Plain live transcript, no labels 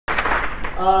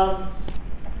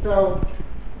So,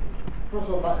 first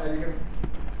of all,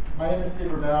 my name is Steve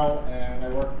Rubel, and I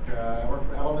work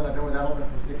for Edelman. I've been with Edelman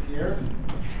for 6 years,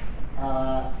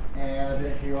 and I've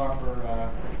been in PR for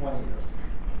 20 years.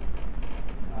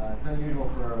 It's unusual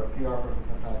for a PR person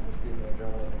sometimes to speak in a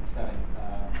journalism setting,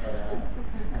 but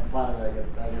I'm flattered that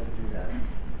I get to do that.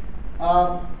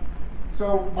 So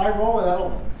my role at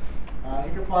Edelman,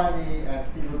 you can find me at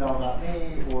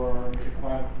steverubel.me, or you can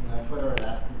find me on Twitter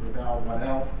at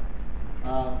steverubel1l.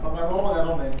 But my role at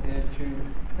Edelman is to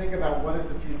think about what is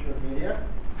the future of media,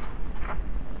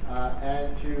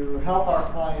 and to help our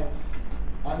clients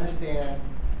understand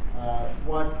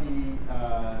what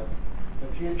the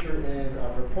future is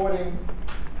of reporting,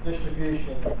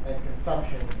 distribution, and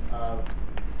consumption of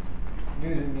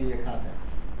news and media content.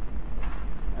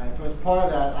 And so as part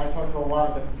of that, I talk to a lot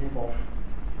of different people,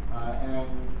 and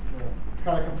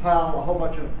kind of compile a whole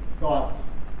bunch of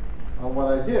thoughts on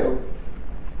what I do.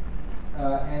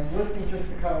 And listening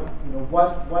just to kind of,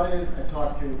 what is, I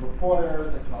talk to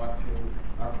reporters, I talk to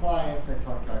our clients, I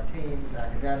talk to our teams,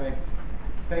 academics,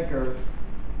 thinkers,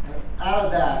 and out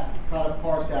of that, try to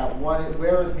parse out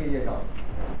where is media going.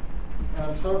 And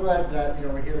I'm so glad that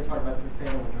we're here to talk about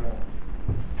sustainable journalism,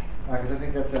 because I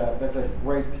think that's a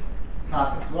great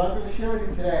topic. So what I'm going to share with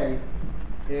you today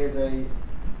is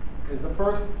the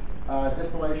first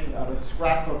distillation of a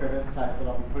scrapbook of insights that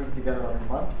I'll be putting together every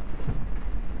month.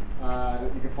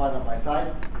 That you can find on my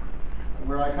site,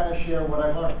 where I kind of share what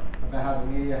I learned about how the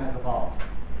media has evolved,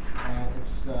 and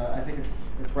I think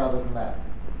it's rather dramatic.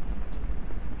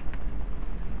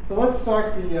 So let's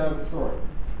start the story.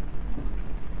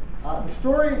 The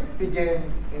story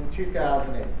begins in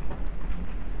 2008,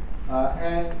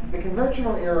 and the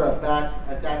conventional era back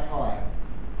at that time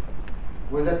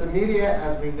was that the media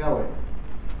as we know it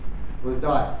was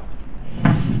dying.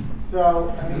 So,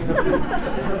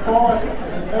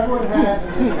 everyone had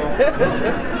the media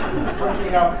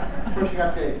pushing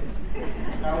up daisies.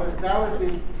 That was the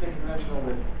conventional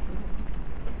wisdom.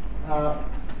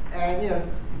 And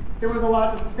there was a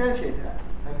lot to substantiate that.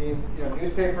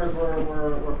 Newspapers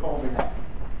were folding up.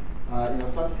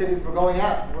 Some cities were going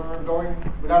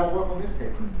without a local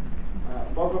newspaper.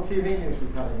 Local TV news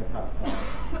was having a tough time.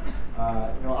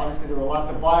 Obviously there were lots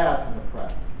of buyouts in the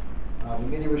press. The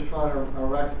media was trying to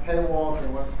erect paywalls, and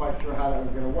they weren't quite sure how that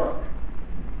was going to work.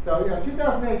 So,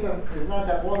 2008 is not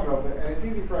that long ago, and it's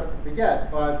easy for us to forget.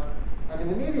 But the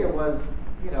media was,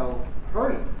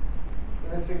 hurting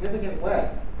in a significant way.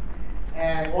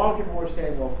 And a lot of people were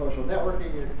saying, well, social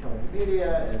networking is killing the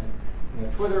media,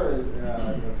 and Twitter is,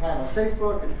 time on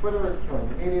Facebook, and Twitter is killing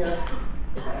the media,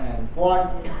 and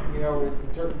blogging,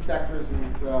 in certain sectors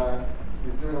is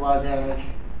doing a lot of damage.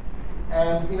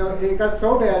 And it got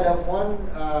so bad that one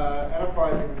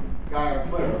enterprising guy on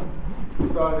Twitter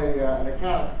started an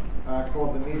account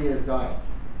called "The Media is Dying,"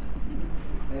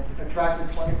 and it's attracted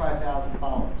 25,000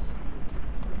 followers.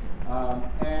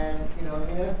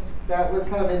 That was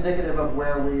kind of indicative of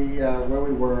where we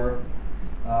were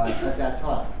at that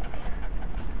time.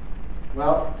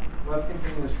 Well, let's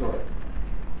continue the story.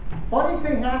 Funny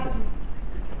thing happened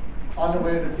on the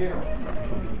way to the funeral.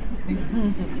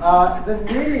 The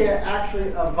media actually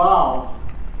evolved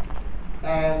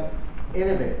and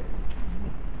innovated.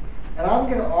 And I'm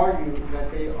going to argue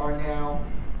that they are now,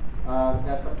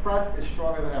 that the press is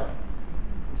stronger than ever.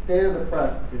 The state of the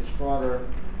press is stronger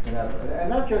than ever. And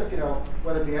not just,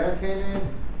 whether it be entertainment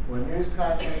or news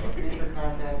content or feature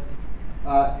content,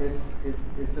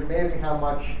 it's amazing how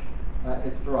much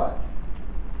it's thrived.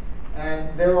 And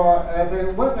as I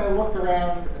went and I looked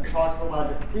around and talked to a lot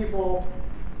of different people,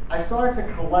 I started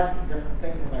to collect different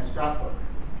things in my scrapbook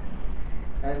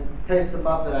and taste them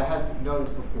up that I hadn't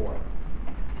noticed before.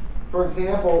 For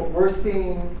example, we're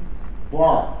seeing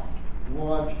blogs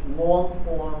launch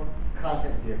long-form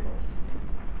content vehicles.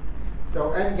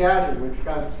 So Engadget, which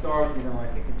got its start, I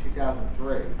think in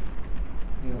 2003,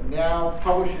 now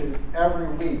publishes every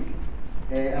week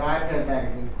an iPad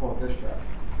magazine called Distro.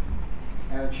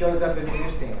 And it shows up in the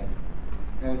newsstand,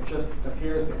 and it just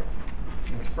appears there,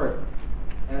 and it's free.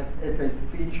 And it's a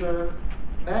feature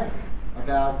magazine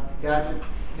about gadget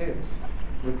news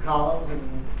with columns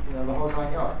and the whole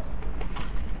 9 yards.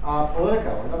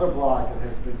 Politico, another blog that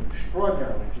has been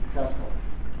extraordinarily successful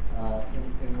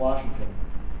in Washington,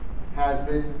 has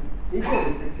been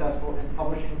equally successful in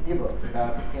publishing ebooks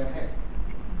about the campaign.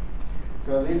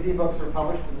 So these ebooks are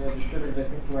published and they're distributed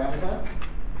through Amazon.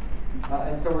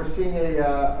 And so we're seeing a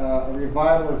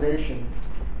revitalization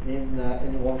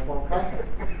in long-form content.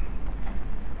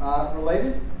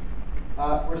 Related,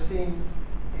 we're seeing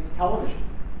in television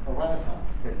a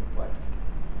renaissance taking place.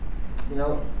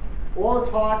 All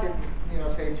the talk in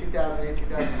say 2008,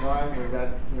 2009 was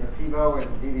that, TiVo and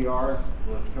DVRs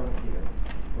were killing TV.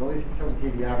 Well, at least killing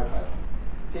TV advertising.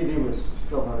 TV was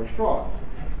still very strong,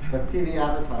 but TV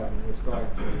advertising was starting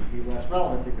to be less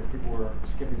relevant because people were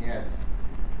skipping ads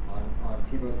on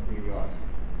TiVos and DVRs.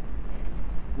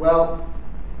 Well,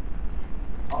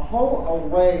 a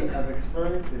whole array of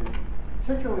experiences,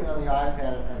 particularly on the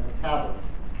iPad and the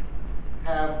tablets,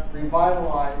 have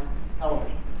revitalized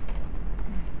television.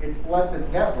 It's let the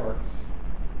networks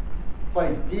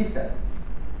play defense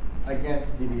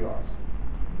against DVRs.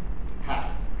 How?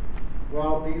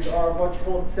 Well, these are what's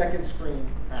called second screen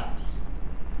apps.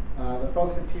 The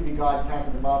folks at TV Guide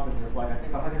counted them up, and there's like, I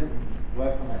think 100,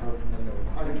 last time I heard from them, there was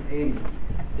 180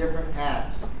 different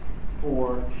apps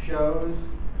for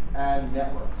shows and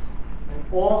networks. And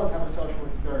all of them have a social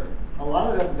experience. A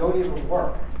lot of them don't even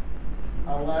work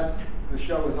unless the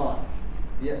show is on.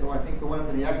 I think the one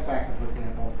for the X Factor, for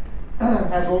example,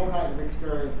 has all kinds of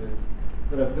experiences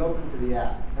that are built into the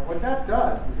app. And what that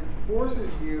does is it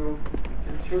forces you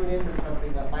to tune into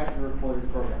something that might be a recorded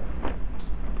program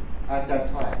at that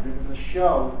time. This is a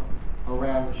show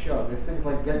around the show. There's things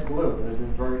like Get Glue that have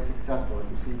been very successful, as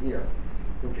you see here,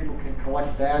 where people can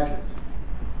collect badges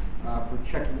for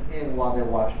checking in while they're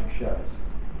watching shows.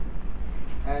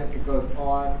 And it goes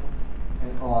on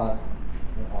and on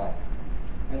and on.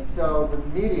 And so the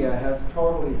media has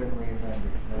totally been reinvented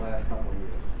in the last couple of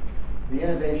years. The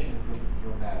innovation has been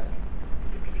dramatic.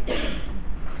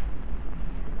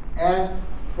 And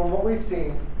from what we've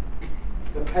seen,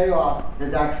 the payoff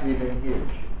has actually been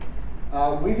huge.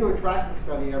 We do a tracking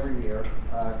study every year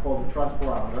called the Trust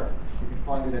Barometer. You can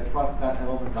find it at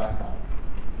trust.edelman.com.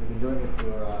 We've been doing it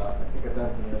for, I think, a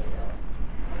dozen years now.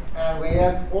 And we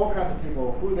ask all kinds of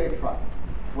people who they trust.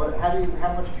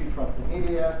 How much do you trust the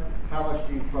media? How much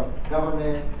do you trust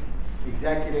government,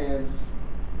 executives?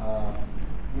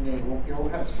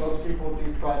 What kind of spokespeople do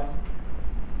you trust?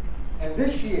 And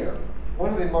this year,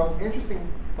 one of the most interesting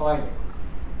findings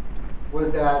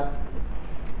was that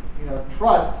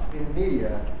trust in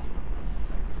media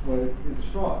is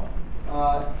strong.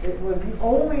 It was the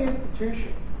only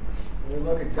institution, when we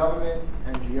look at government,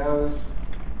 NGOs,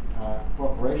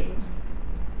 corporations,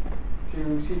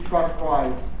 to see trust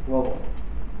rise globally.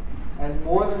 And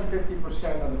more than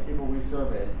 50% of the people we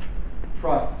surveyed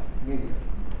trust media.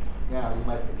 Now, you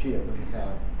might say, gee, it doesn't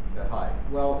sound that high.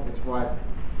 Well, it's rising.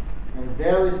 And it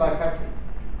varies by country.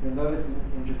 You'll notice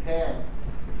in Japan,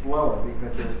 it's lower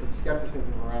because there's some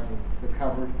skepticism around the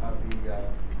coverage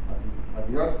of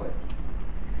the earthquake.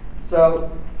 So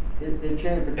it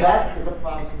changed, but that is a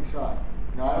promising sign.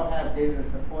 Now, I don't have data to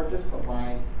support this, but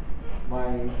my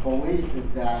belief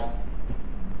is that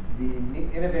the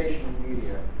innovation in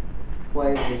media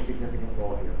plays a significant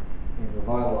role here in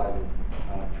revitalizing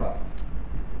trust.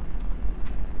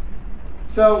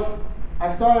 So I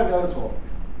started to notice all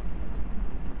this.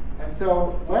 And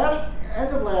so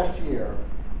end of last year,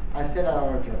 I set out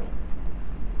on a journey.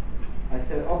 I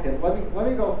said, okay, let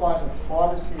me go find the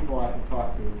smartest people I can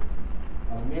talk to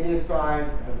on the media side,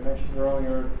 as I mentioned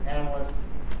earlier,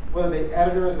 analysts, whether they're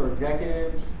editors or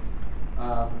executives.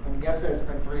 Yesterday I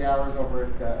spent 3 hours over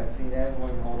at CNN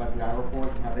learning all about the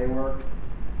iReports and how they work.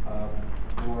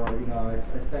 I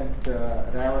spent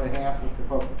an hour and a half with the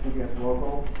folks at CBS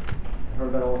Local and heard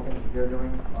about all the things that they're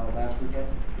doing last weekend.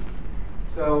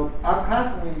 So I'm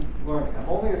constantly learning. I'm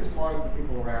only as smart as the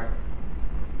people around me.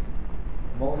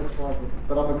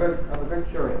 But I'm a good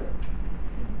curator.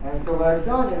 And so what I've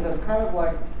done is I've kind of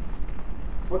like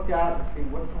looked out and see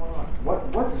what's going on.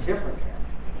 What's different now?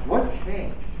 What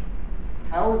changed?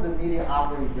 How is the media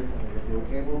operating differently if they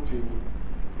were able to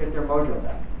get their mojo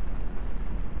back?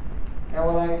 And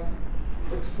when I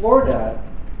explored that,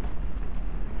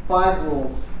 5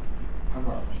 rules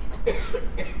emerged.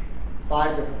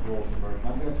 5 different rules emerged.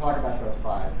 I'm going to talk about those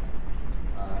 5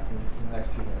 in the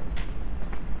next few minutes.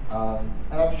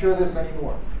 And I'm sure there's many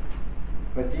more.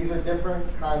 But these are different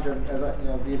kinds of,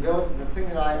 the thing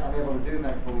that I'm able to do,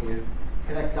 thankfully, is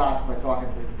connect dots by talking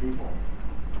to different people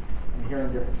and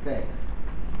hearing different things.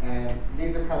 And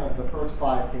these are kind of the first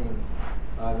 5 themes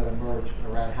that emerged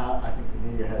around how I think the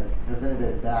media has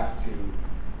innovated back to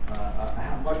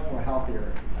a much more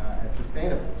healthier and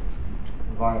sustainable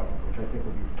environment, which I think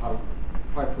would be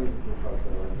quite pleasing to the folks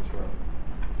that are in this room.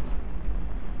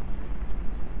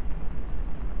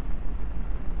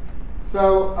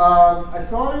 So I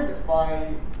started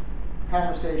my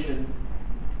conversation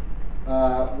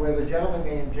with a gentleman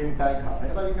named Jim Bankoff.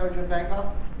 Anybody know Jim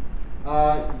Bankoff?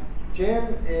 Jim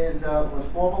was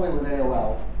formerly with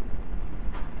AOL,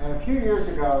 and a few years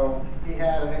ago he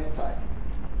had an insight.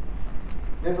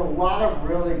 There's a lot of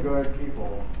really good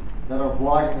people that are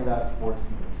blogging about sports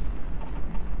news,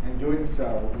 and doing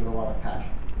so with a lot of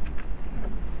passion.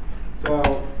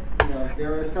 So,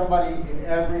 there is somebody in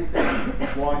every segment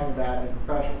blogging about a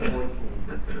professional sports team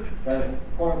that is,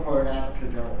 quote unquote, an amateur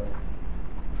journalist,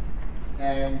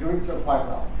 and doing so quite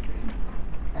well,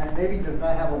 and maybe does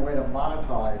not have a way to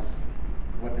monetize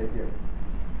what they do.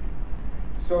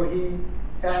 So he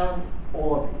found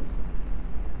all of these.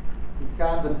 He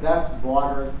found the best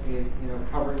bloggers in,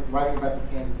 writing about the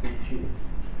Kansas City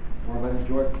Chiefs, or about the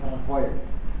Georgetown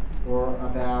Hoyas, or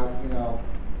about,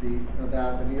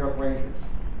 about the New York Rangers,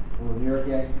 or the New York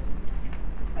Yankees.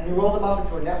 And he rolled them up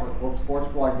into a network called Sports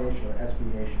Blog Nation, or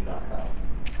SBNation.com.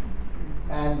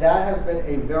 And that has been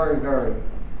a very, very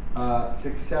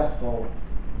successful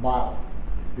model.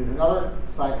 There's another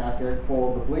site out there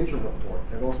called the Bleacher Report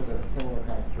that also does a similar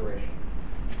kind of curation.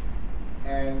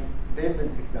 And they've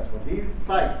been successful. These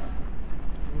sites,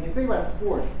 when you think about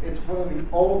sports, it's one of the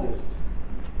oldest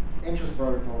interest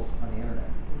verticals on the internet.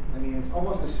 I mean, it's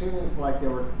almost as soon as they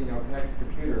were connected to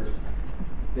computers,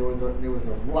 there was a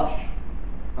rush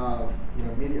of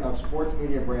sports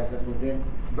media brands that were then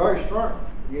very strong.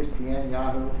 ESPN,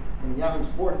 Yahoo. I mean, Yahoo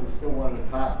Sports is still one of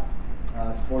the top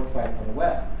sports sites on the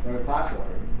web. Very popular.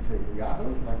 You can say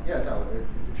Yahoo?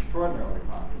 It's extraordinarily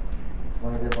popular.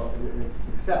 One of its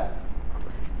success.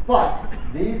 But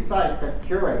these sites that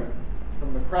curate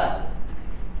from the crowd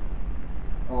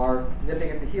are nipping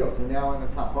at the heels. They're now in the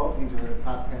top. Both of these are in the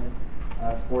top 10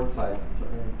 sports sites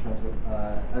in terms of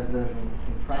as measured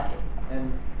in traffic.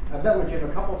 And I've met with Jim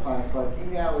a couple times, but he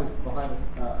now is behind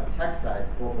a tech site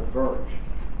called The Verge.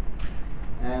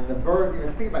 And The Verge, if you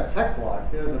think about tech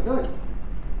blogs, there's a million.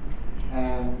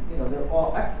 And they're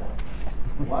all excellent.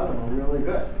 A lot of them are really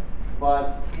good.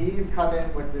 But he's come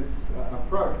in with this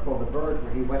approach called The Verge,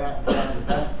 where he went out and found the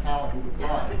best talent he could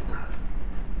find,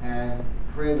 and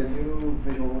created a new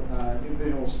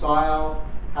visual style,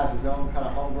 has his own kind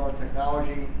of homegrown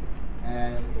technology,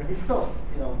 and he's still,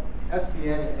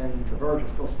 SBN and The Verge are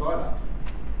still startups,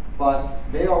 but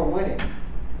they are winning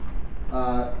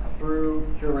through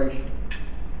curation.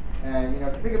 And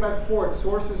if you think about sports,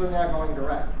 sources are now going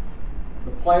direct.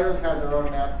 The players have their own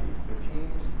mouthpiece. The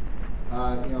teams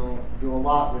do a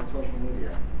lot with social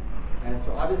media. And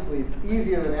so obviously it's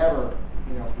easier than ever,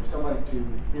 for somebody to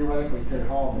theoretically sit at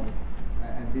home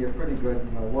and be a pretty good,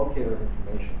 locator of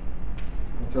information.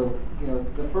 And so,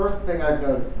 the first thing I've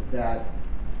noticed is that,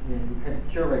 you can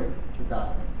curate the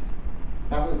document.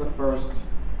 That was the first,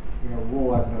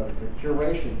 rule I've noticed. That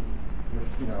curation,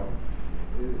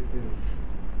 is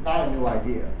not a new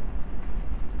idea.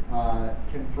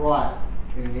 Can thrive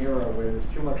in an era where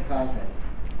there's too much content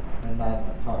and not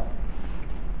enough time.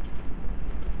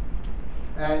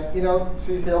 And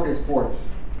so you say, okay,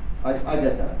 sports. I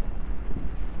get that.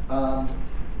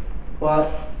 But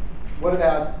what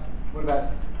about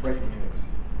breaking news?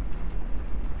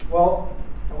 Well,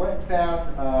 I went and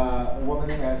found a woman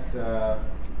at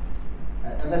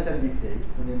MSNBC.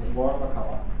 Her name is Laura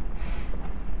McCullough,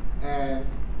 and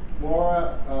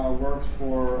Laura works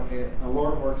for a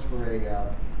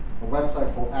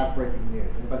website called @Breaking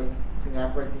News. Anybody seen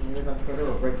 @Breaking News on Twitter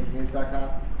or BreakingNews.com?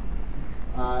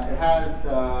 It has,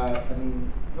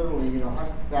 literally,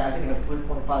 I think it has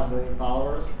 3.5 million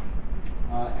followers,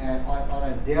 and on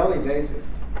a daily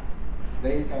basis,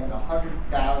 they send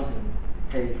 100,000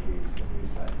 page views to news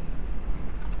sites.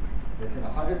 They send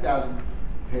 100,000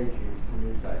 page views to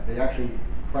news sites. They actually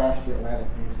crashed the Atlantic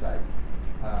news site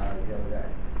the other day.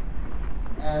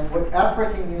 And what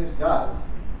 @Breaking News does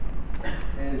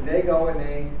is they go and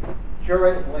they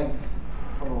curate links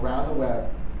from around the web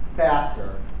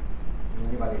faster than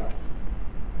anybody else.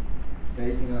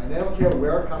 They, and they don't care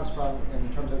where it comes from in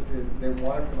terms of they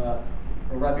want it from a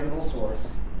reputable source,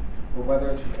 or whether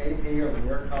it's from AP or the New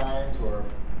York Times or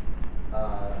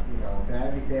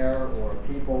Vanity Fair or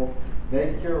People.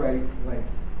 They curate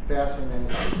links faster than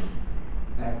anybody,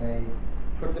 and they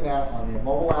put them out on their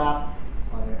mobile app,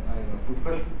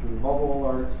 through mobile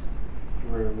alerts,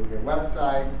 through their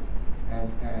website, and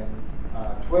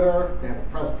Twitter. They have a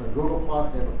presence on Google+.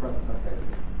 They have a presence on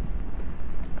Facebook.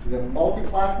 So they're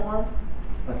multi-platform,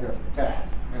 but they're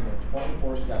fast, and they're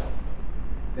 24/7.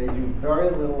 They do very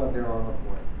little of their own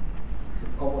reporting.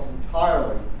 It's almost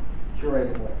entirely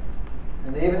curated links.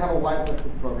 And they even have a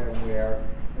whitelisted program where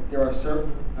if there are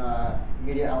certain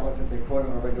media outlets that they quote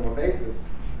on a regular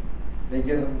basis, they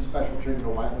give them special treatment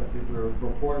or whitelisted where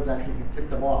reporters actually can tip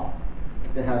them off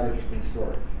if they have interesting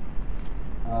stories.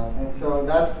 And so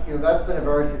that's been a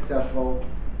very successful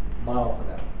model for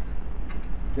them.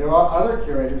 There are other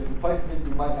curators in places that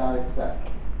you might not expect.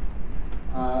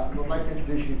 I'd like to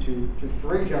introduce you to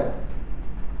three gentlemen.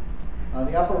 On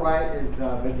the upper right is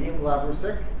Vadim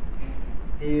Lavrusik.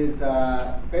 He is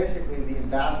basically the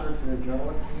ambassador to the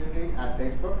journalist community at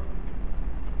Facebook.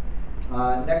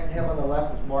 Next to him on the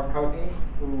left is Mark Coatney,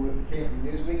 who came from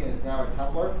Newsweek and is now at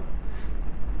Tumblr.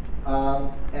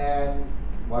 And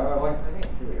why do I like the name?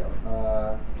 Here we go.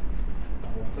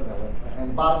 And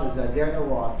the bottom is Daniel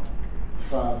Roth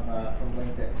from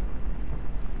LinkedIn.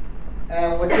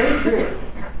 And what they do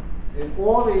is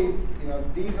all these,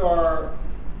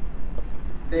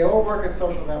 they all work at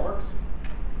social networks,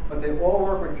 but they all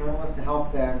work with journalists to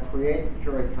help them create and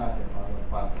curate content on their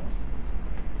platforms.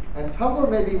 And Tumblr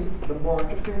may be the more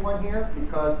interesting one here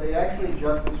because they actually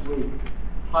just this week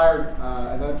hired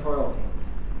an editorial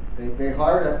team. They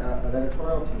hired an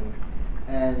editorial team,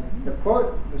 and the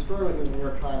story was in the New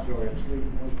York Times earlier this week.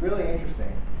 What was really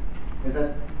interesting is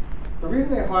that the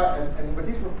reason they hire, and what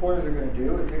these reporters are going to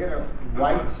do is they're going to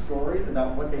write stories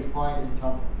about what they find in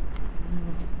Tumblr.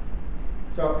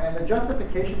 So, and the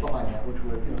justification behind that, which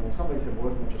was, when somebody said, well,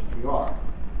 isn't it just PR?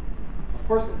 Of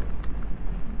course it is.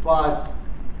 But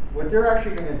what they're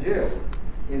actually going to do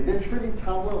is they're treating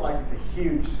Tumblr like it's a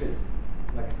huge city,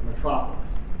 like it's a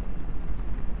metropolis.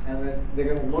 And then they're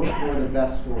going to look for the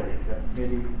best stories that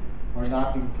maybe are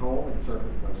not being told and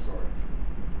surface those stories.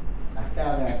 I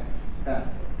found that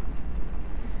fascinating.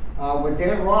 What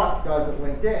Dan Roth does at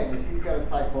LinkedIn is he's got a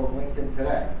site called LinkedIn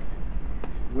Today,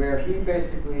 where he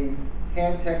basically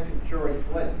handpicks and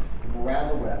curates links from around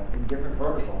the web in different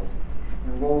verticals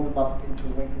and rolls them up into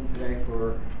LinkedIn Today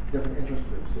for different interest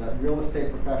groups, so that real estate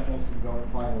professionals can go and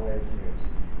find the latest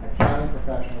news, accounting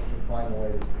professionals can find the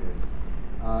latest news,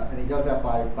 and he does that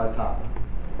by topic.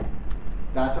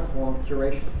 That's a form of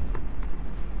curation.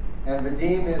 And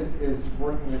Vadim is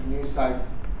working with news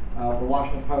sites. The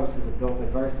Washington Post has built a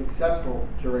very successful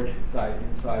curation site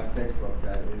inside Facebook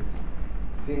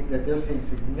that they're seeing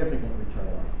significant return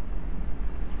on.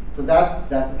 So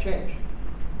that's a change.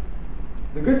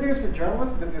 The good news for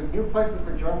journalists is that there's new places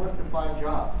for journalists to find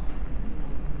jobs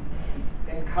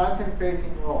in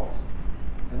content-facing roles,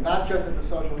 and not just at the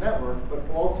social network, but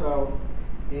also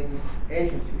in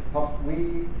agencies.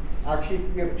 We have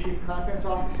a chief content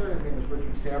officer. His name is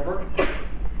Richard Sandberg,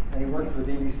 and he worked for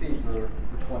the BBC for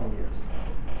 20 years.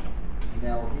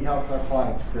 Now he helps our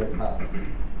clients create content.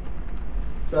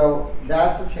 So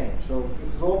that's a change. So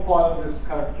this is all part of this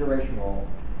kind of curation role.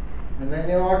 And then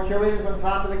there are curators on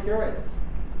top of the curators.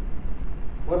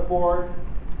 Flipboard,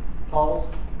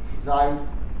 Pulse, Zeit,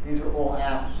 these are all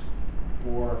apps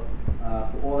for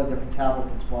all the different tablets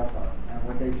and smartphones. And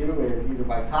what they do is either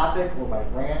by topic or by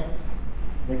brand,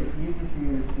 make it easy for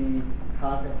you to see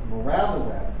content from around the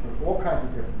web from all kinds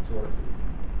of different sources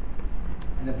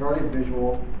in a very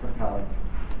visual, compelling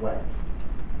way.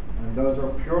 And those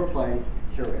are pure play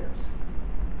curators.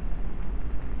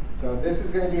 So this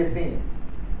is going to be a theme.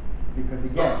 Because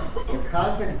again, the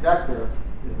content vector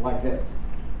is like this.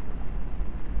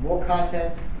 More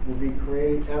content will be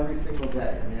created every single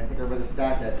day. I think I read a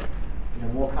stat that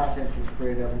more content is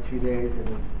created every 2 days and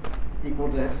is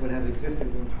equal to what had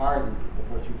existed entirely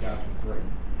before 2003.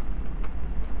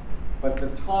 But the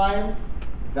time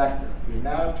vector, the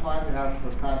amount of time you have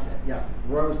for content, yes, it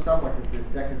grows somewhat if there's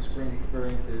second screen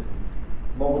experiences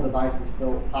and mobile devices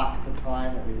fill pockets of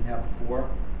time that we didn't have before,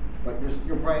 but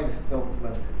your brain is still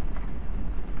limited.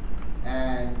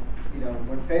 And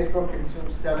when Facebook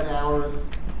consumes 7 hours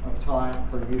of time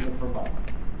per user per month,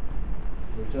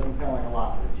 which doesn't sound like a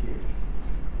lot, but it's huge,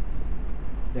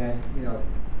 then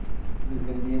there's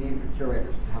going to be a need for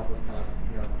curators to help us kind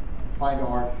of find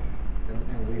art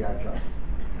and read our junk.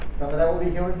 Some of that will be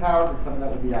human powered, and some of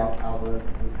that will be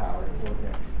algorithmically powered or a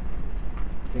mix.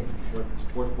 I think what the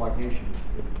Sports Blog Nation is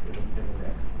a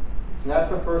mix. So that's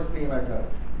the first theme I've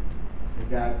noticed, is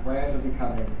that brands are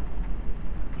becoming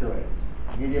curators.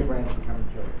 Media brands are becoming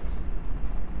curators.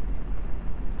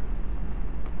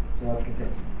 So let's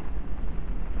continue.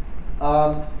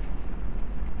 I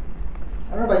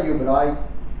don't know about you, but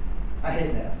I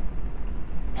hate math.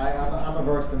 I'm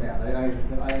averse to math.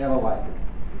 I never liked it.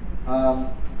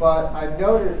 But I've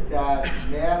noticed that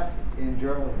math in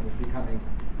journalism is becoming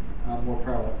more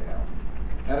prevalent now.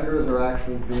 Editors are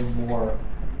actually being more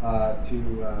to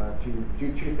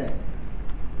do two things.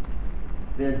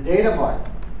 They're data mining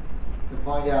to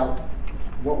find out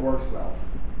what works well,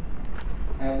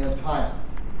 and they're timing.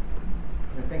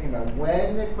 They're thinking about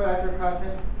when they put out their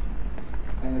content,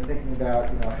 and they're thinking about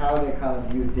how they kind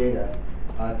of use data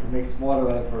to make smarter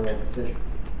editorial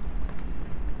decisions.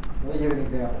 Let me give you an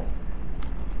example.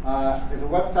 There's a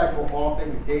website called All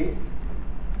Things Date.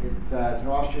 It's an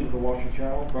offshoot of the Wall Street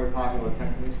Journal, very popular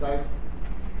tech news site.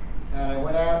 And I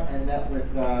went out and met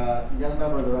with a young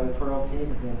member of their editorial team.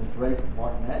 His name is Drake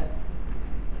Martinet.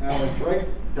 And what Drake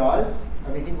does,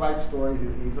 I mean, he writes stories,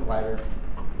 he's a writer,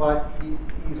 but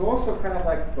he's also kind of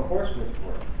like the horse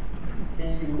whisperer.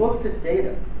 He looks at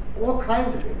data, all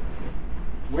kinds of data,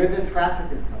 where the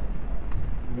traffic is coming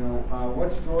from. You know,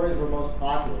 what stories were most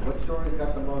popular? What stories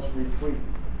got the most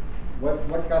retweets?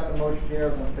 What got the most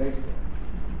shares on Facebook?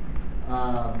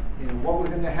 You know, what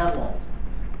was in the headlines?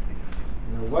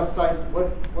 You know, what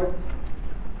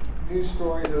news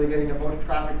stories are they getting the most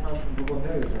traffic from Google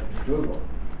News or from Google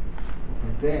or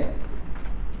from Bing?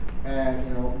 And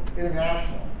you know,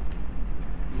 international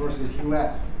versus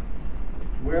U.S.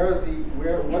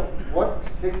 What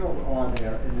signals are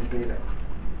there in the data?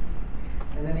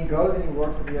 And then he goes and he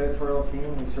works with the editorial team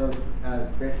and he serves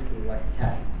as basically like a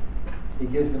cat. He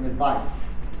gives them advice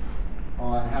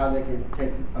on how they can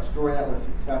take a story that was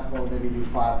successful and maybe do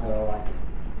 5 that are like it.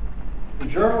 The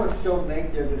journalists still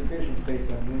make their decisions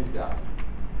based on news data,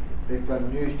 based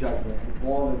on news judgment and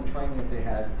all the training that they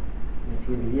had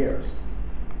through the years.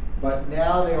 But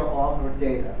now they are armed with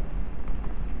data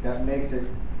that makes them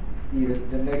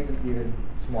even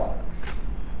smarter.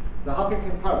 The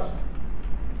Huffington Post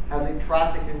has a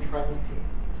traffic and trends team.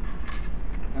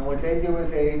 And what they do is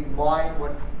they mine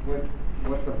what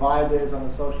the vibe is on the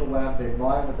social web, they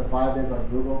mine what the vibe is on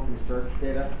Google through search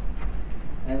data,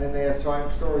 and then they assign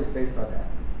stories based on that.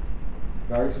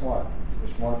 Very smart. It's a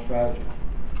smart strategy.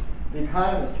 The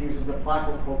Economist uses the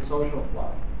platform called Social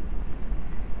Flow.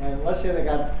 And let's say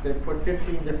they put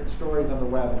 15 different stories on the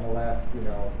web in the last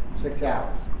 6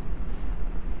 hours.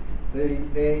 They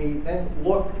then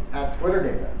look at Twitter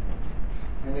data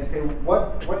and they say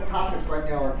what topics right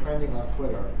now are trending on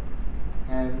Twitter,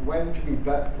 and when should we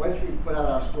put out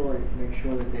our stories to make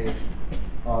sure that they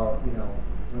are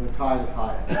when the tide is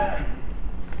highest,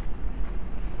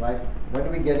 right? When do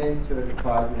we get in so that the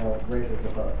tide raises the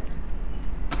boat?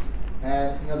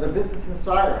 And the Business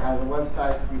Insider has a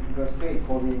website you can go see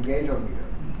called the Engageometer.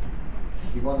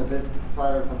 You go on the Business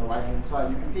Insider, it's on the right-hand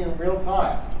side. You can see in real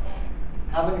time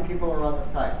how many people are on the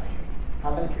site,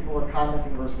 how many people are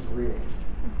commenting versus reading,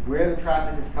 where the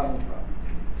traffic is coming from,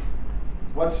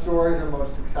 what stories are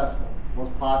most successful,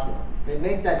 most popular. They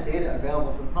make that data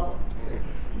available to the public.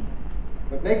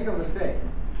 But make no mistake,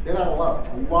 they're not alone.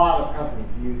 A lot of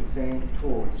companies use the same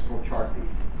tool, which is called Chartbeat,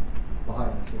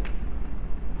 behind the scenes.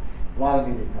 A lot of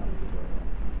media companies are doing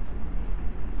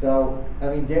that. So,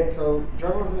 so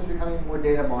journalism is becoming more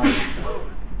data mining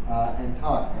and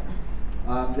time.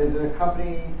 There's a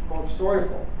company called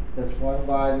Storyful that's run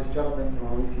by this gentleman, or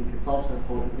at least he consults him,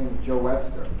 his name is Joe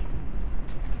Webster.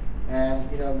 And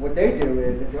what they do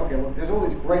is they say, okay, look, there's all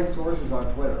these great sources on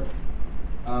Twitter,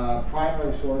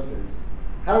 primary sources.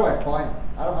 How do I find them?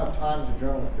 I don't have time as a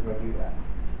journalist to go do that.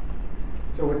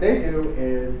 So what they do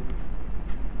is,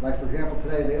 like for example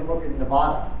today, they look at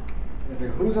Nevada. They say,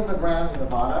 who's on the ground in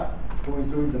Nevada who is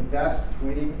doing the best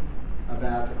tweeting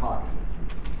about the caucuses?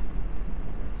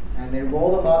 And they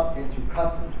roll them up into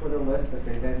custom Twitter lists that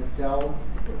they then sell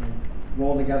and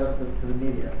roll together to the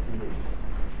media to use.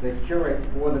 They curate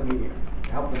for the media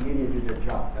to help the media do their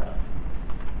job better.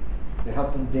 They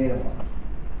help them data mine.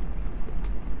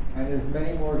 And there's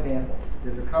many more examples.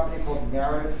 There's a company called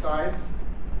Narrative Science,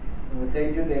 and what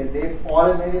they do, they've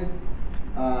automated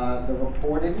the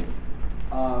reporting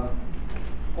of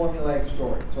formulaic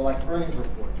stories. So like earnings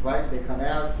reports, right? They come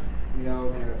out,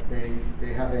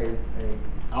 they have a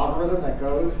algorithm that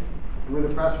goes through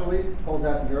the press release, pulls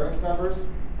out the earnings numbers,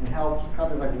 and helps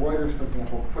companies like Reuters, for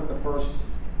example, put the first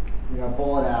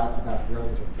bullet out about the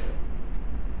earnings report.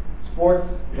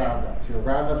 Sports roundups,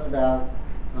 roundups about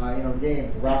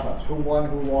games, wrap-ups, who won,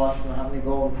 who lost, how many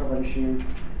goals did somebody shoot,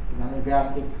 how many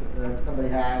baskets somebody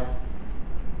have.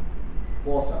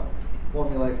 Also,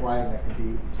 formulaic writing that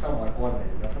can be somewhat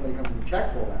automated. Now somebody comes and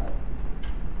checks all that,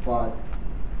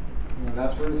 but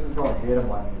that's where this is going. Data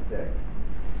mining is big.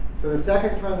 So the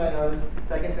second thing I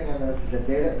noticed is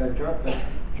that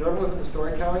journalism and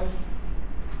storytelling,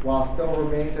 while still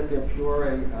remains at their pure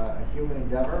a human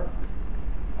endeavor,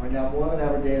 are now more than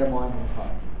ever data mining in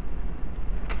time.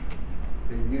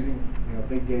 They're using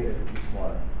big data to be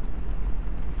smarter.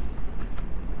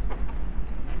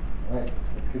 All right,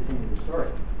 let's continue the story.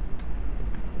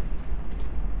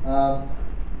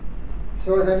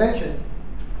 So as I mentioned,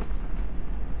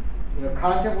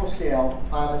 content will scale,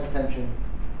 time and attention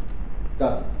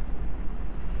doesn't.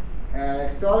 And I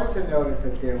started to notice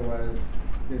that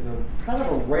there's a kind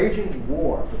of a raging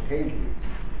war for page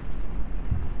views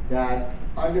that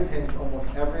underpins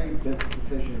almost every business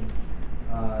decision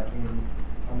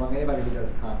among anybody who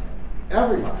does content.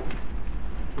 Everybody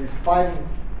is fighting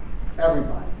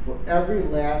everybody, for every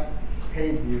last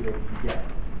page view they can get.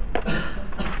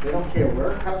 They don't care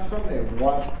where it comes from, they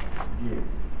want views.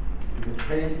 Because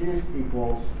page views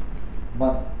equals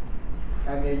money.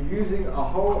 And they're using a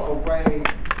whole array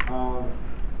of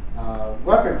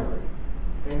weaponry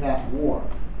in that war,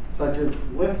 such as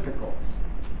listicles,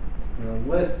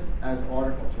 lists as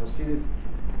articles. You'll see this,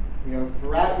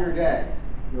 throughout your day.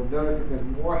 You'll notice that there's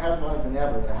more headlines than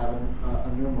ever that have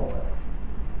a numeral in it.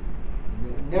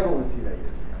 You never would see that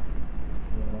years ago.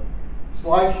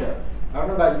 Slideshows. I don't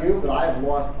know about you, but I've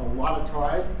lost a lot of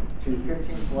time to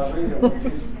 15 celebrities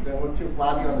that look too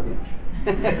flabby on the beach.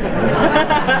 Okay?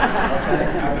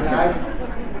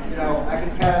 I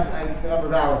can count the number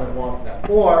of hours I've lost that.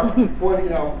 Or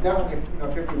definitely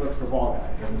 50 looks for ball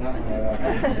guys. I mean, that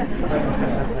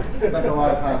one spent a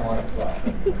lot of time on it. But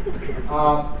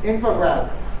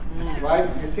infographics, right?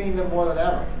 You're seeing them more than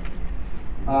ever.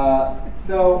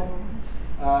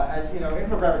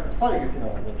 Infographics is funny because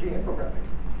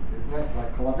infographics. Isn't it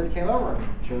like Columbus came over and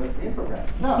showed us the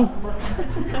infographic? No, of course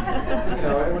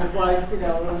not.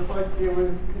 It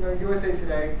was USA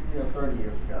Today, 30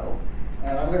 years ago,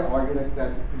 and I'm going to argue that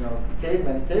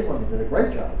cavemen and cavewomen did a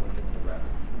great job with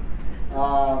infographics.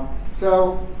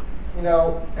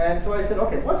 And so I said,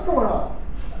 okay, what's going on?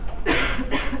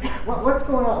 What's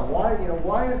going on?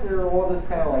 Why is there all this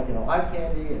kind of eye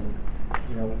candy and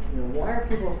why are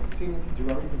people seeming to do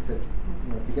everything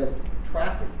to get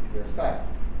traffic to their site?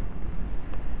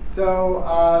 So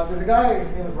there's a guy.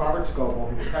 His name is Robert Scoble.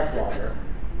 He's a tech blogger.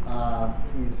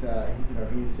 He's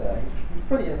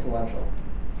pretty influential.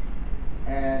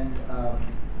 And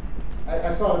I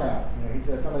saw him out. He's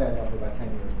somebody I know for about 10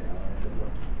 years now. And I said,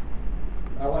 look,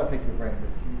 I want to pick your brain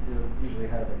because you're usually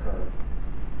ahead of the curve.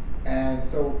 And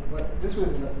so this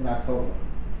was in October,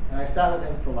 and I sat with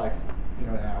him for an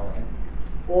hour, and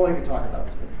all he could talk about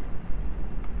was Facebook.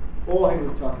 All he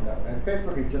was talking about, and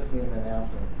Facebook had just made an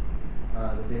announcement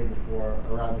the day before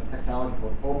around this technology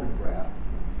called Open Graph,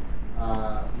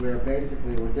 where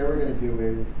basically what they were going to do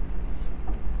is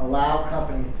allow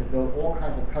companies to build all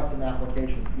kinds of custom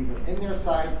applications, either in their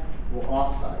site or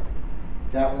off-site,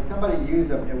 that when somebody used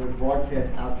them, it would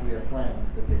broadcast out to their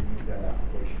friends that they used that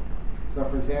application. So,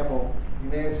 for example, you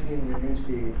may have seen in your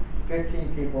newsfeed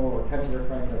 15 people or 10 of your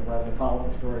friends have read the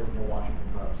following stories in the Washington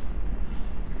Post,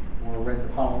 or read the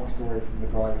following stories from The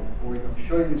Guardian, or I'm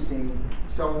sure you've seen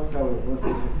so-and-so is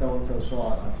listening to so-and-so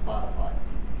song on Spotify.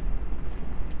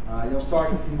 You'll start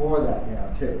to see more of that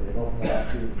now, too. They've opened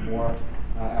up to more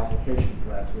applications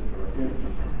last week, or a few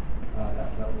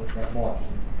that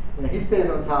launched. He stays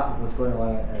on top of what's going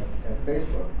on at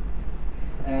Facebook.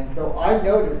 And so I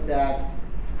noticed that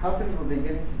companies were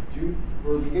beginning to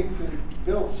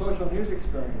build social news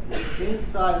experiences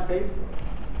inside Facebook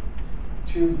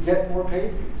to get more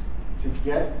page views, to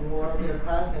get more of their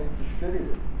content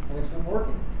distributed. And it's been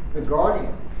working. The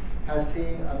Guardian has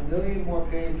seen 1 million more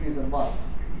page views a month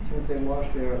since they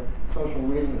launched their social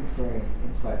reading experience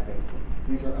inside Facebook.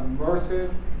 These are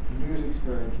immersive news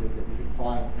experiences that you can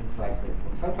find inside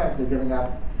Facebook. Sometimes they're giving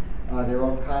up their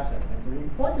own content. And so he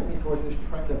pointed me towards this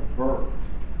trend of verbs.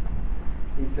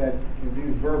 He said,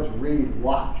 these verbs, read,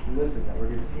 watch, listen, that we're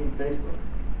going to see in Facebook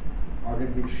are going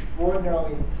to be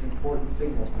extraordinarily important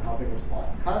signals for how people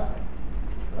find content.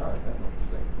 I said, all right, that's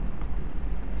interesting.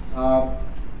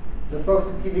 The folks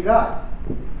at TV Guide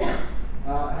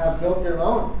have built their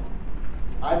own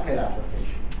iPad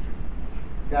application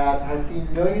that has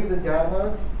seen millions of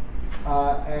downloads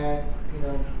and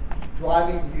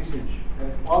driving usage. And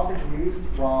it's often used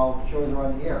while shows are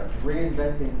on the air. It's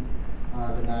reinventing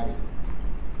the magazine,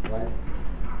 right?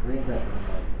 Reinventing the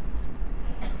magazine.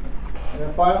 And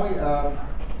then finally,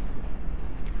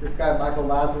 this guy Michael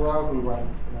Lazaro,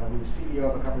 who's CEO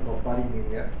of a company called Buddy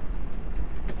Media,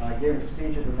 gave a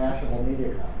speech at the National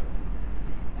Media Conference,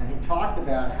 and he talked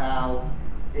about how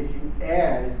if you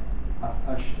add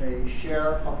a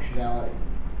share functionality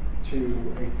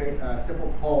to a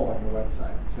simple poll on your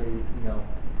website, so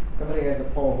somebody has a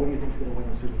poll, who do you think is going to win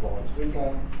the Super Bowl this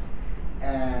weekend?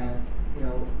 And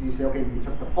you say, okay, you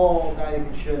took the poll, now you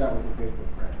can share that with your Facebook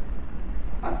friends.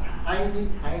 A tiny,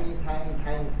 tiny, tiny,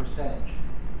 tiny percentage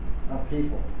of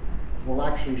people will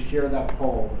actually share that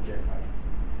poll with their friends.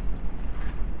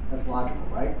 That's logical,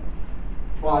 right?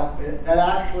 But that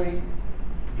actually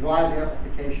drives the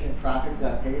amplification and traffic to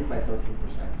that page by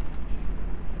 13%.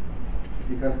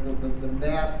 Because the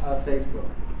math of Facebook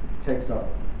takes over.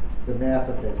 The math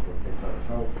of Facebook takes over.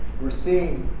 So we're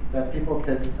seeing that people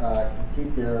can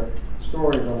keep their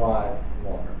stories alive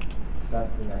longer.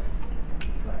 That's the next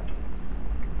trend.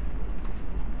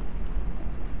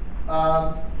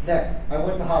 Next, I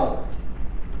went to Hollywood.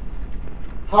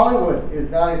 Hollywood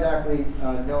is not exactly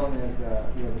known as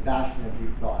the bastion of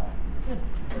deep thought.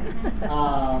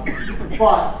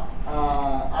 But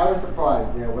I was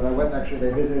surprised. When I went, actually,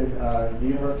 I visited the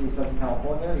University of Southern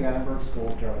California, the Annenberg School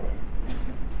of Journalism.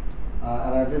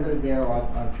 And I visited there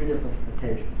on 2 different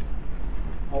occasions.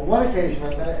 On one occasion, I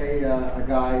met a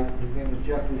guy, his name is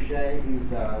Jeff Boucher.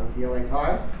 He's with the LA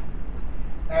Times.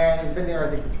 And he's been there,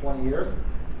 I think, for 20 years.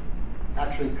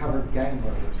 Actually covered gang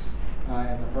murders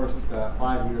in the first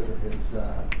 5 years of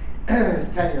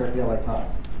his tenure at the LA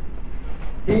Times.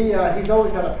 He's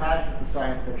always had a passion for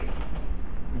science fiction.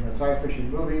 Science fiction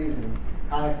movies and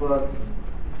comic books,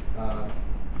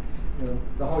 and,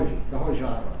 the whole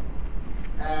genre.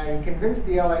 And he convinced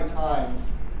the LA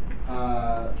Times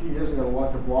a few years ago to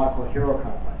launch a blog called Hero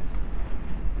Complex,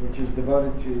 which is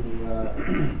devoted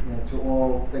to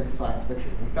all things science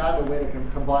fiction. He found a way to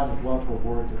combine his love for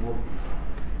words and movies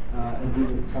and do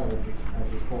this kind of as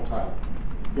his full-time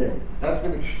gig. That's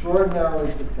been extraordinarily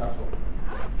successful.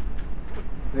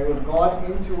 They have gone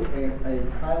into a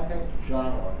content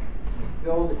genre and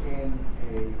filled in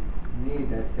a need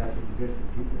that existed.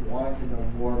 People wanted to know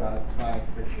more about science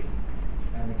fiction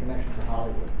and the connection to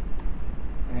Hollywood.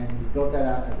 And he built that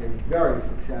out as a very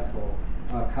successful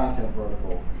content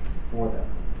vertical for them.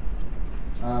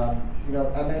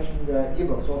 I mentioned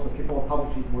ebooks. Also, people are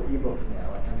publishing more ebooks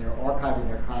now, and they're archiving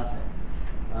their content.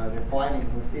 They're finding,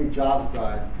 when Steve Jobs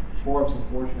died, Forbes and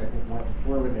Fortune, I think, went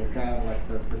through and they found like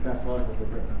the best articles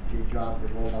they've written on Steve Jobs.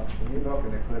 They rolled up an ebook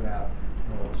and they put it out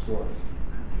in all the stores.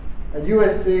 At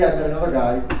USC, I met another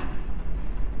guy,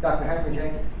 Dr. Henry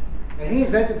Jenkins, and he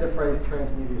invented the phrase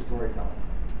transmedia storytelling.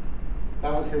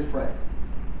 That was his phrase,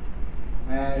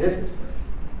 and it is his phrase.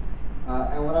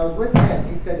 And when I was with him,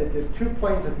 he said that there's 2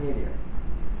 planes of media.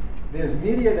 There's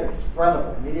media that's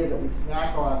spreadable, media that we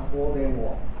snack on all day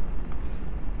long.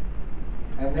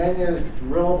 And then there's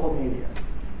drillable media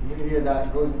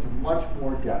that goes into much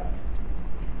more depth.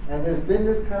 And there's been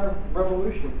this kind of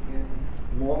revolution in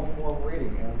long-form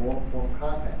reading and long-form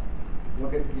content.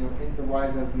 Look at, think the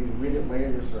rise of these read it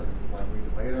later services like Read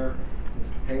It Later,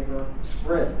 this paper.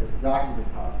 Script is a document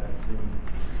pop that's seen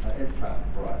its traffic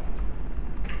rise.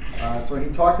 So he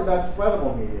talked about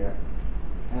spreadable media,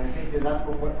 and I think that's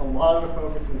what a lot of the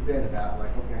focus has been about.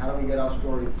 Like, okay, how do we get our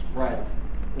stories spread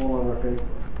all over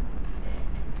Facebook?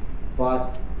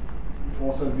 But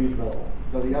also be drillable.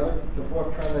 So the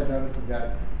fourth trend I've noticed is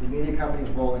that the media companies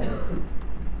rolling in.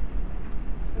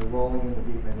 They're rolling in the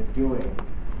deep end. They're doing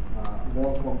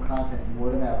long-form content more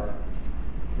than ever,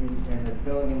 and they're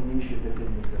filling in niches that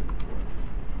didn't exist before.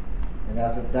 And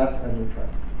that's a new trend.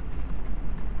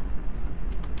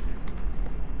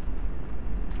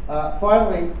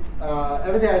 Finally,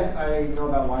 everything I know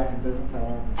about life and business I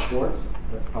learned from sports.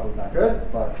 That's probably not good,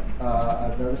 but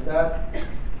I've noticed that.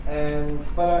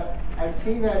 But I've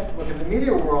seen that, look, in the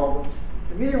media world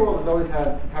has always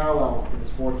had parallels to the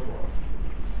sports world,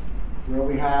 where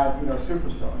we have,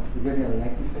 superstars. To give you a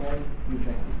Yankees fan, huge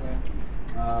Yankees fan.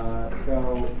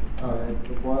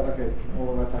 Okay, all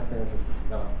the Red Sox fans just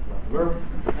left the room.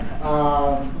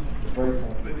 Very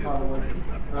sensitive, probably.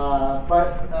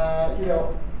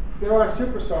 There are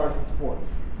superstars in sports.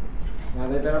 Now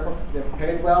they're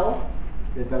paid well,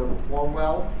 they better perform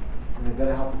well, and they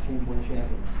better help the team win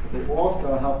champions. But they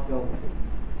also help build the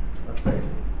seasons. Let's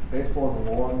face it, baseball is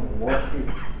a long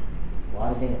season. A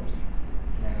lot of games.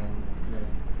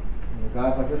 And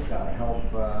guys like this guy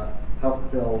help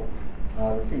fill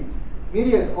the seats.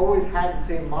 Media has always had the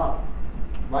same model.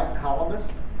 Right?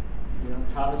 Columnists,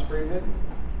 Thomas Friedman,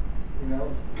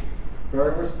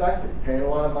 very respected, paid a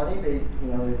lot of money. They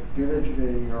do their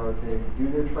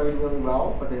trade really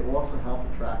well, but they also help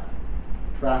attract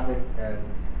traffic and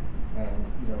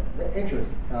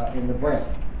interest in the brand.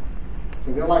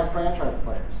 So they're like franchise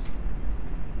players.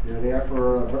 They're there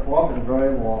for often a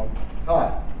very long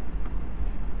time.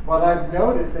 But I've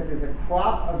noticed that there's a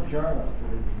crop of journalists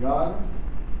that are young,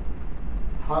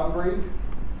 hungry,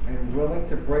 and willing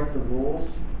to break the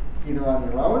rules either on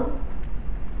their own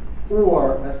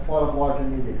or as part of larger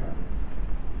media companies.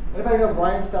 Anybody know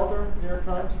Brian Stelter, New York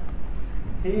Times?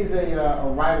 He's a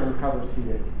writer who covers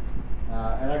TV.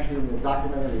 And actually in the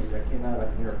documentary that came out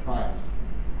at the New York Times,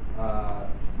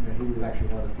 he was actually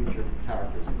one of the featured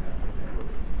characters in that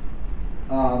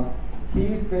movie.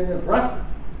 He's been aggressive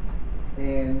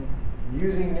in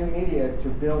using new media to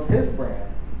build his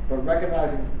brand, but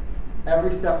recognizing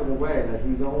every step of the way that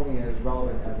he's only as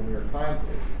relevant as the New York Times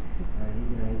is.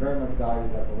 He very much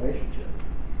values that relationship,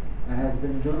 and has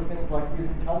been doing things like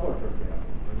using Tumblr, for example.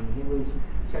 He was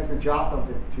sent to Joplin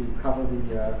to cover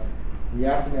the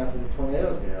aftermath of the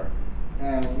tornadoes there,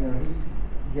 and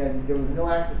he there was no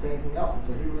access to anything else, and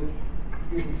so he was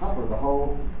using Tumblr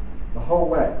the whole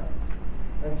way.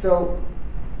 And so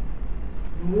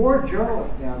more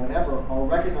journalists now than ever are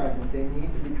recognizing that they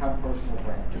need to become personal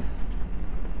brands.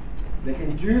 They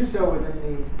can do so within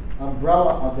the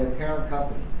umbrella of their parent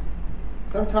companies.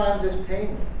 Sometimes it's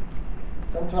painful.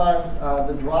 Sometimes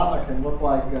the drama can look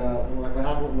like what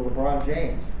happened with LeBron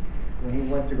James when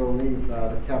he went to go leave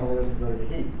the Cavaliers and go to the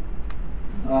Heat.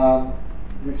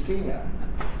 We've seen that.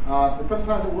 But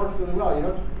sometimes it works really well. You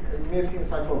may have seen a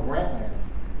site called Grantland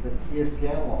that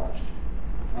ESPN launched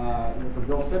for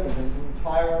Bill Simmons. And it's an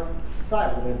entire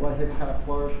site where they let him kind of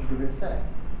flourish and do his thing.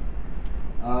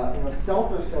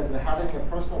 Stelter says that having a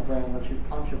personal brand lets you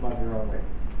punch above your own weight.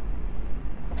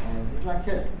 And he's not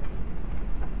kidding.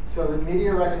 So the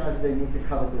media recognizes they need to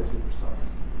covet their superstars.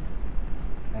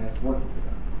 And it's working for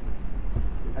them.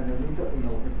 And they need to,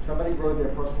 if somebody grows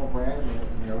their personal brand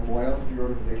and they're loyal to the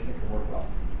organization, it can work well.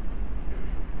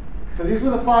 So these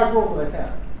were the 5 rules that I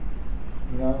found.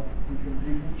 You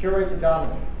can curate to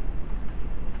dominate.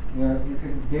 You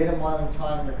can data mine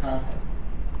time your content.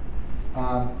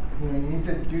 You need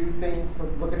to do things to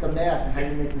look at the math and how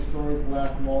you make the stories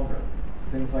last longer.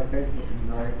 Things like Facebook can be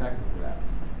very effective for that.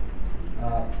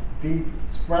 Be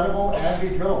spreadable and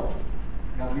be drillable.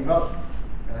 You gotta be both.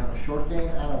 You gotta have a short game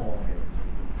and a long game.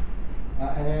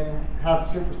 And then have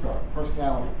superstars,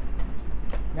 personalities.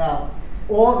 Now,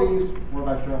 all of these were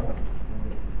about journalism.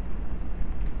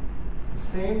 The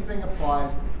same thing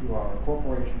applies if you are a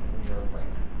corporation and you're a brand.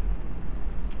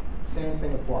 Same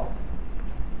thing applies.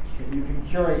 You can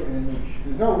curate in a niche.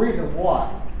 There's no reason why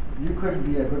you couldn't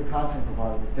be a good content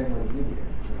provider the same way the media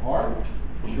is. Is it hard?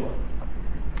 Sure.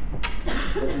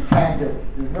 But you can do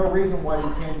it. There's no reason why you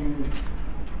can't use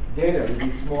data to be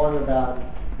smart about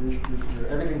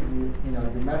everything from your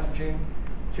messaging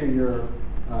to your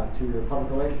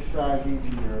public relations strategy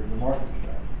to your marketing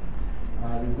strategy.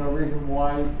 There's no reason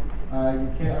why you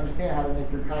can't understand how to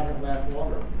make your content last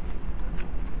longer.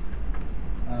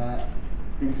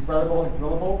 Being spreadable and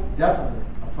drillable, definitely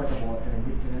applicable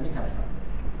in any kind of company.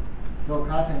 Fill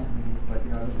content needs, but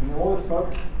there's been all this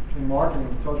focus in marketing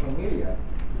and social media.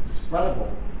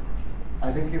 Spreadable.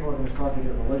 I think people are going to start to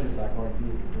get religious about going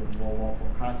deep and doing more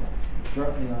long-form content.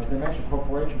 As I mentioned,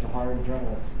 corporations are hiring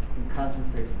journalists in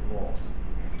content-facing roles,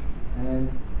 and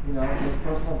there's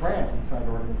personal brands inside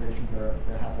organizations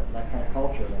that have that kind of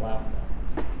culture and allow for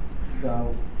that.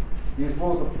 So these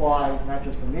rules apply not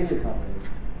just for media companies.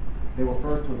 They were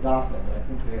first to adopt them, but I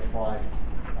think they apply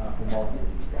for marketers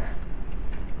as well.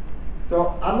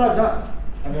 So I'm not done.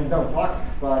 I'm done talking,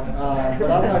 but I'm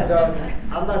not done.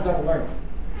 I'm not done learning.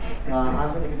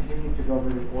 I'm going to continue to go over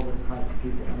all different kinds of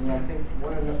people. I think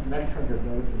one of the next trends I've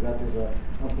noticed is that there's a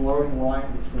blurring line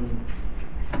between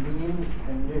memes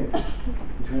and news,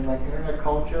 between internet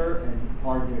culture and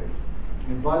hard news.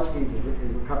 And BuzzFeed is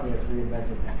a company that's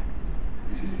reinventing that.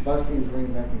 BuzzFeed is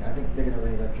reinventing. I think they're going to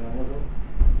reinvent journalism.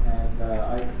 And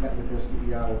I met with their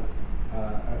CEO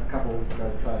a couple of weeks ago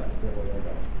to try to understand where they're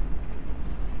going.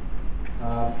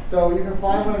 So you can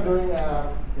find what I'm doing.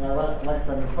 Like I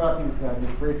said, I'm going to put out these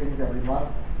briefings every month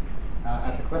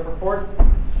at the Clip Report,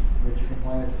 which you can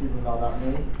find at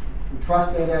stephenbell.me. The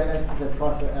Trust Data I mentioned at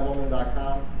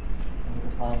trust@edelman.com.